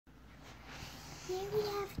Here we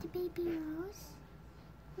have the baby Rose.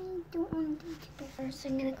 We don't want to do too big first, so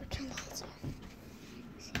I'm gonna go turn the lights off.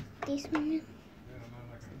 So this one there.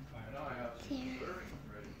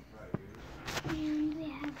 And we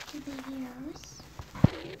have the baby Rose.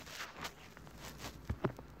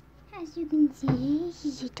 As you can see,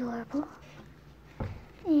 she's adorable.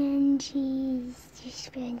 And she's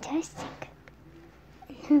just fantastic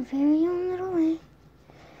in her very own little way.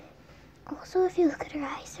 Also, if you look at her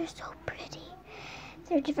eyes, they're so pretty.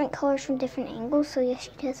 They're different colors from different angles, so yes,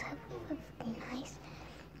 she does have really nice.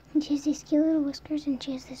 And she has these cute little whiskers, and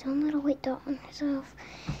she has this own little white dot on herself.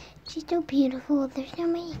 She's so beautiful. There's not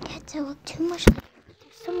many cats that look too much like her, but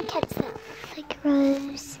there's some cats that look like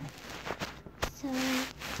Rose. So, I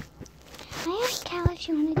asked Cal if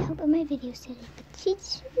she wanted to help with my video today, but she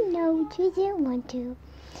didn't want to.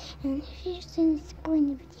 And she just didn't explain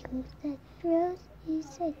the video that Rose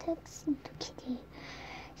is a tuxedo kitty.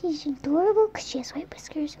 She's adorable because she has white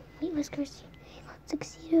whiskers,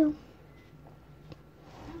 tuxedo.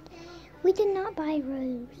 We did not buy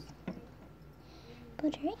Rose,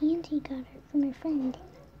 but her auntie got her from her friend.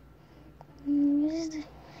 Just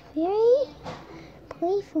very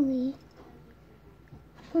playfully.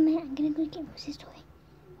 One minute, I'm gonna go get Rose's toy.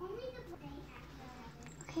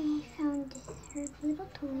 Okay, I found her little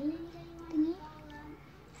toy thingy.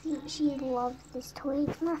 She loves this toy.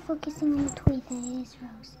 It's more focusing on the toy than it is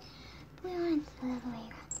Rose. But we want it the other way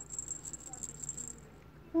around.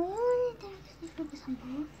 We want it to focus on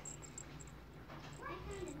both.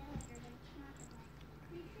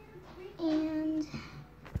 And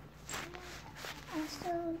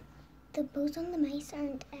also, the bows on the mice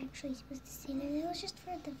aren't actually supposed to stay there. It was just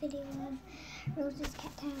for the video of Rose's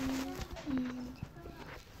cat tower and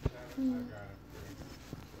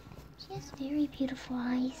she has very beautiful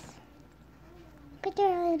eyes. Look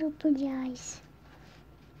at her little pretty eyes.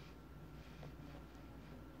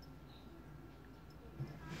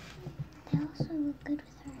 They also look good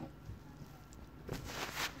with her.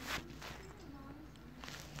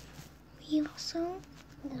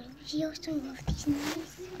 She also loves these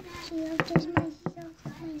mice. She loves those mice.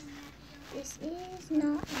 This is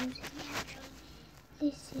not Rose's cat tree.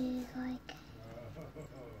 This is like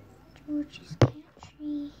George's cat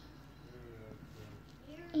tree.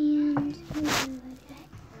 And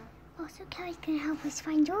also Kelly's gonna help us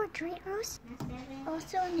find George, right, Rose?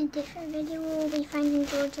 Also, in a different video, we'll be finding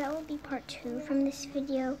George. That will be part 2 from this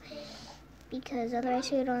video, because otherwise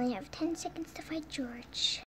we would only have 10 seconds to find George.